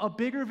Jesus. I want a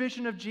bigger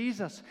vision of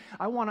Jesus.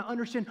 I want to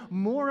understand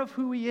more of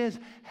who he is.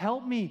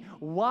 Help me.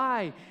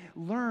 Why?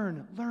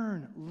 Learn.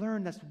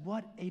 That's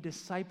what a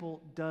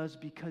disciple does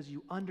because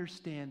you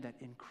understand that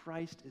in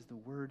Christ is the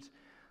words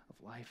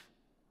of life.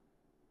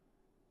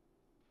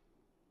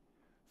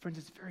 Friends,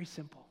 it's very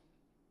simple.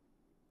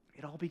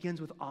 It all begins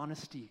with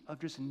honesty, of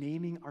just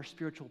naming our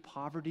spiritual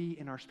poverty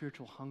and our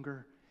spiritual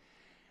hunger.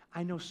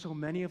 I know so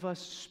many of us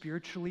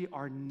spiritually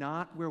are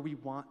not where we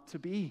want to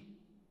be.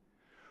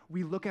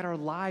 We look at our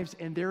lives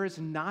and there is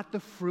not the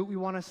fruit we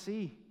want to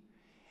see.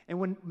 And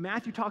when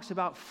Matthew talks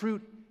about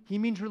fruit, he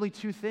means really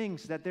two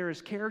things, that there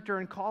is character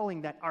and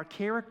calling, that our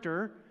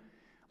character,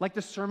 like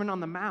the Sermon on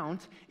the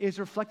Mount, is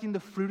reflecting the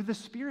fruit of the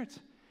Spirit.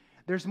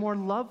 There's more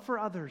love for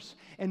others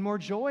and more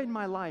joy in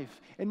my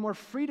life and more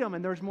freedom,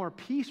 and there's more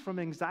peace from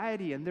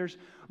anxiety, and there's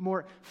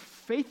more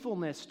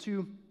faithfulness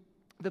to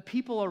the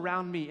people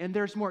around me, and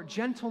there's more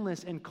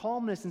gentleness and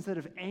calmness instead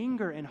of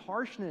anger and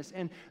harshness,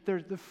 and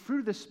there's the fruit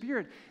of the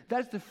Spirit.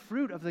 That's the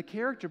fruit of the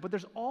character, but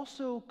there's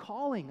also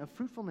calling of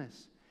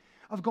fruitfulness,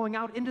 of going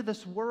out into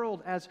this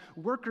world as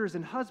workers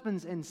and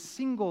husbands and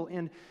single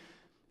and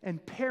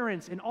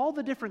parents and all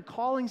the different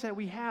callings that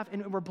we have,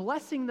 and we're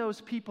blessing those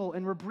people,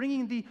 and we're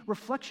bringing the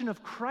reflection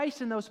of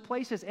Christ in those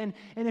places. And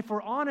if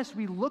we're honest,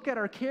 we look at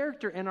our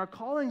character and our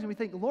callings and we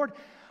think, Lord,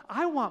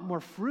 I want more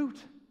fruit.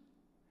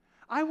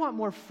 I want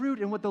more fruit.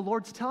 And what the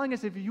Lord's telling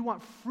us, if you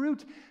want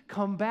fruit,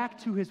 come back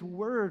to His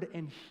Word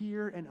and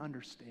hear and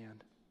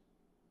understand.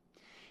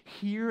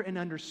 Hear and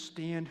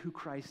understand who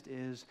Christ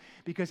is,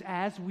 because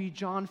as we,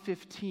 John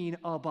 15,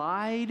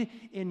 abide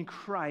in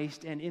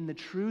Christ and in the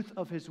truth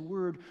of His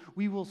Word,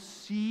 we will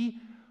see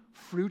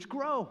fruit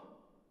grow.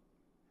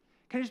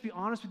 Can I just be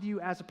honest with you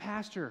as a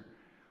pastor?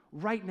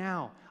 Right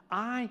now,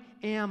 I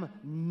am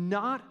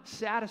not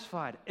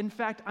satisfied. In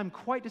fact, I'm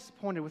quite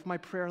disappointed with my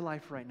prayer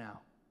life right now.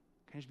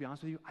 Can I just be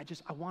honest with you?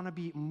 I want to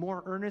be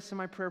more earnest in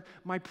my prayer.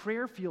 My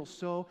prayer feels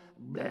so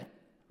bleh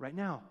right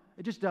now.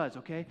 It just does,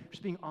 okay?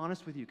 Just being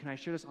honest with you. Can I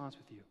share this honest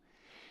with you?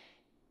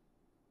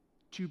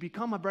 To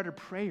become a better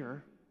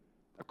prayer,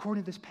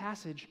 according to this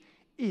passage,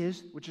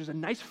 which is a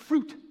nice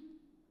fruit,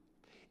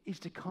 is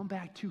to come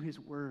back to His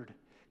Word,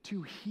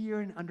 to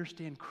hear and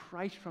understand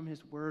Christ from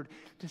His Word,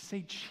 to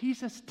say,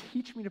 Jesus,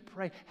 teach me to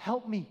pray.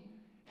 Help me.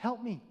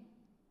 Help me.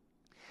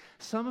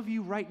 Some of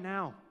you right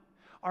now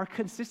are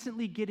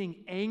consistently getting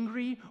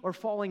angry or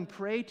falling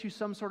prey to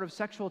some sort of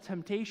sexual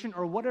temptation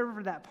or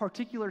whatever that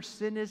particular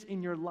sin is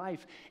in your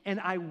life. And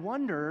I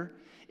wonder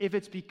if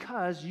it's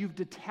because you've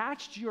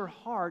detached your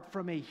heart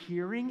from a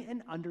hearing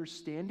and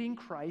understanding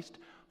Christ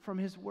from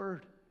His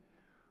Word.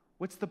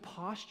 What's the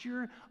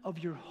posture of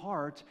your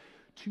heart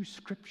to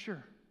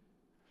Scripture?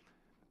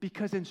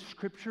 Because in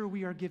Scripture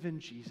we are given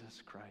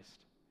Jesus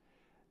Christ.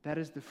 That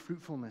is the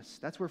fruitfulness.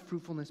 That's where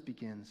fruitfulness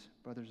begins,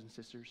 brothers and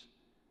sisters.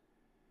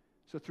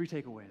 So 3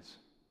 takeaways.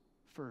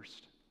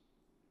 First,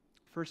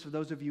 for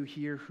those of you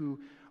here who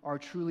are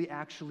truly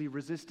actually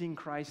resisting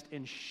Christ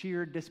in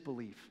sheer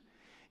disbelief,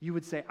 you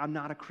would say, I'm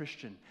not a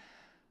Christian.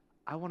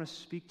 I want to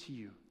speak to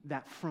you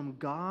that from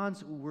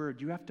God's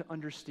Word, you have to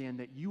understand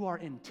that you are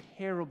in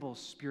terrible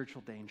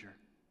spiritual danger.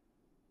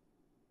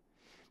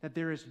 That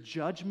there is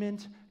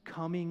judgment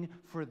coming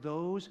for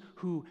those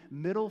who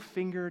middle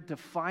finger,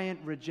 defiant,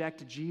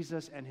 reject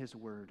Jesus and His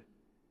Word.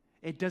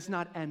 It does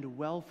not end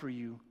well for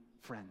you,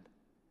 friend.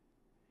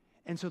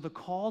 And so the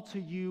call to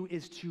you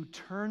is to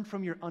turn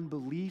from your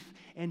unbelief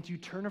and to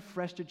turn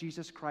afresh to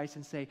Jesus Christ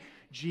and say,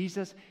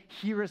 Jesus,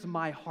 here is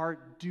my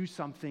heart, do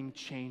something,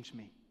 change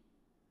me.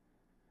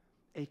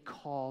 A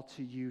call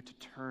to you to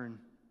turn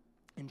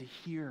and to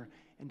hear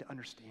and to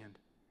understand.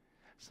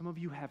 Some of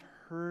you have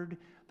heard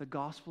the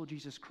gospel of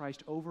Jesus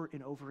Christ over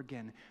and over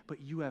again, but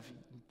you have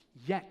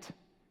yet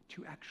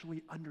to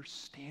actually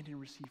understand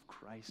and receive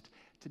Christ.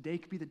 Today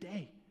could be the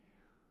day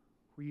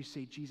where you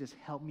say, Jesus,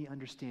 help me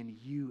understand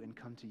you and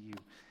come to you.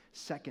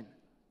 Second,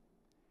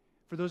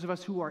 for those of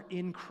us who are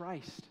in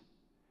Christ,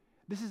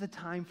 this is a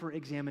time for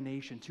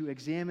examination, to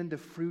examine the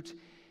fruit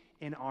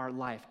in our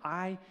life.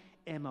 I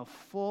am a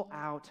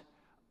full-out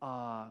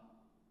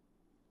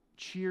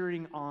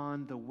cheering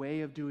on the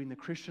way of doing the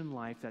Christian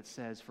life that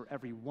says, for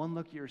every one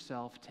look at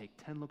yourself, take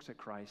 10 looks at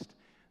Christ.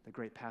 The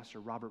great pastor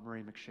Robert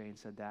Murray McCheyne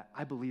said that.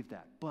 I believe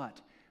that.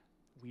 But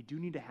we do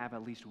need to have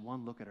at least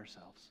one look at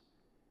ourselves.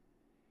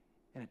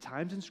 And at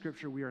times in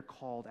Scripture, we are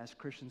called as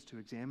Christians to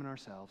examine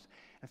ourselves.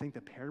 I think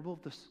the parable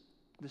of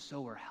the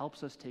sower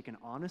helps us take an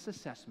honest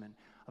assessment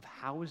of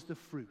how is the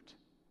fruit.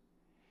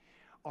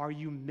 Are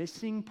you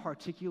missing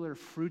particular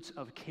fruits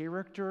of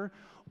character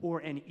or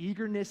an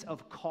eagerness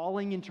of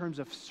calling in terms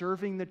of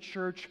serving the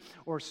church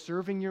or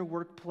serving your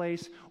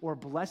workplace or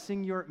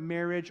blessing your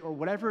marriage or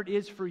whatever it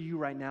is for you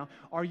right now?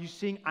 Are you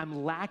seeing,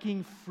 I'm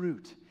lacking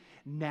fruit?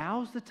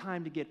 Now's the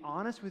time to get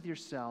honest with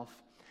yourself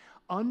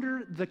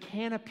under the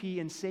canopy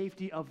and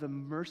safety of the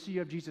mercy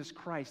of Jesus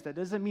Christ. That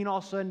doesn't mean all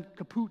of a sudden,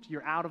 kaput,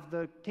 you're out of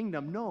the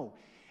kingdom. No,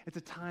 it's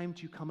a time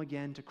to come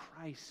again to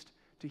Christ,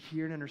 to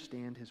hear and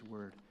understand His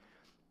Word.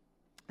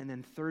 And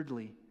then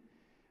thirdly,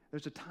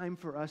 there's a time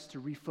for us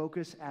to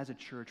refocus as a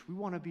church. We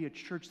want to be a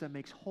church that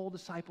makes whole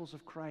disciples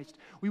of Christ.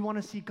 We want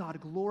to see God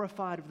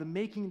glorified of the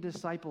making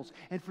disciples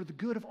and for the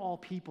good of all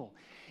people.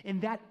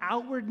 And that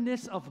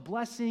outwardness of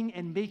blessing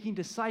and making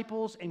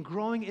disciples and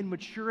growing in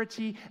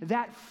maturity,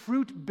 that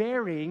fruit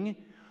bearing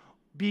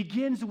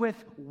begins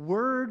with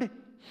word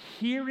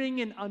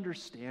hearing and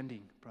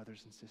understanding,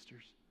 brothers and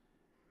sisters.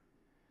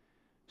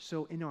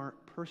 So in our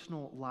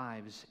personal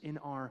lives, in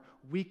our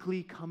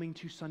weekly coming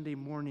to Sunday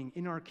morning,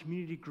 in our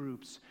community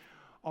groups,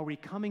 are we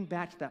coming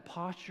back to that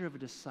posture of a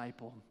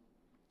disciple,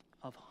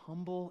 of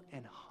humble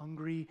and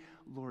hungry,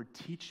 Lord,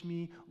 teach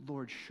me,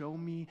 Lord, show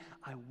me,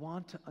 I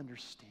want to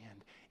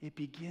understand. It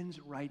begins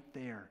right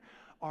there.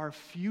 Our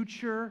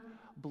future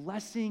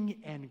blessing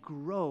and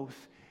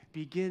growth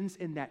begins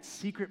in that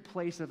secret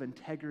place of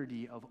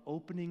integrity of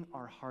opening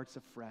our hearts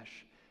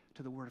afresh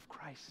to the word of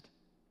Christ.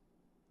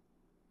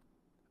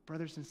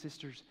 Brothers and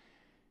sisters,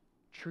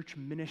 church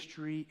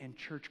ministry and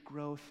church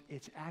growth,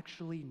 it's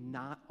actually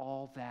not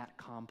all that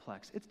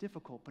complex. It's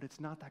difficult, but it's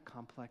not that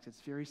complex.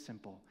 It's very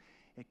simple.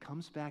 It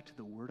comes back to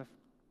the word of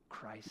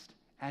Christ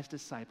as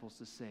disciples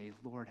to say,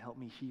 Lord, help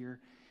me hear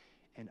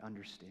and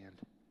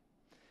understand.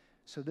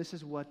 So this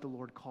is what the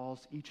Lord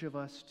calls each of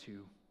us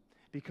to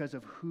because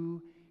of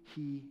who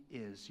he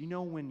is. You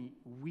know, when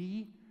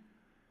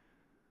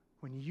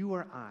you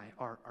or I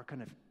are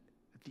kind of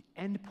at the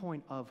end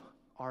point of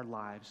our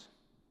lives,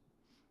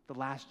 the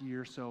last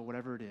year or so,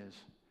 whatever it is,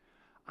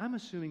 I'm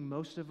assuming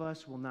most of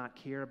us will not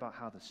care about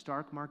how the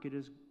stock market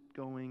is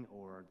going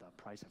or the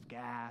price of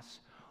gas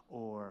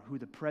or who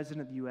the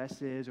president of the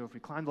U.S. is, or if we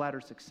climbed the ladder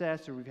of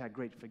success, or we've had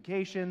great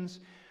vacations,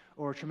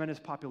 or tremendous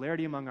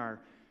popularity among our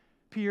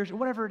peers, or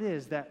whatever it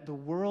is that the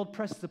world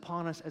presses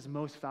upon us as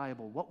most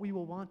valuable. What we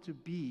will want to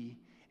be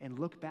and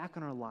look back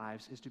on our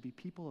lives is to be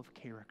people of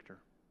character,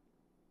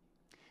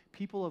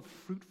 people of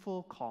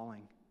fruitful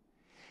calling,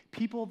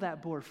 people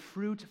that bore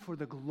fruit for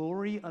the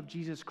glory of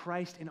Jesus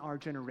Christ in our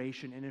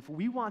generation. And if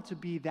we want to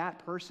be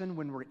that person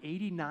when we're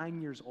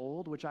 89 years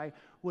old, which I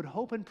would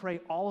hope and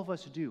pray all of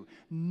us do,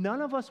 none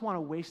of us want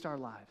to waste our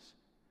lives.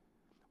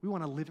 We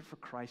want to live it for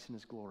Christ and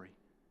his glory.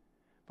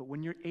 But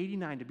when you're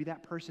 89, to be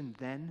that person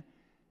then,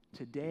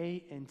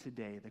 today,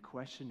 the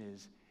question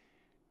is,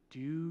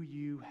 do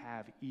you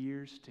have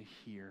ears to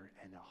hear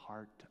and a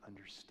heart to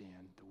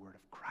understand the word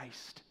of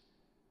Christ?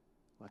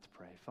 Let's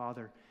pray.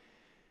 Father,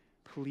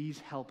 please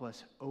help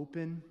us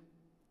open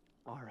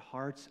our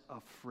hearts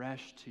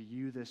afresh to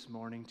you this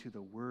morning, to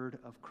the word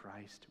of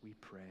Christ, we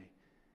pray.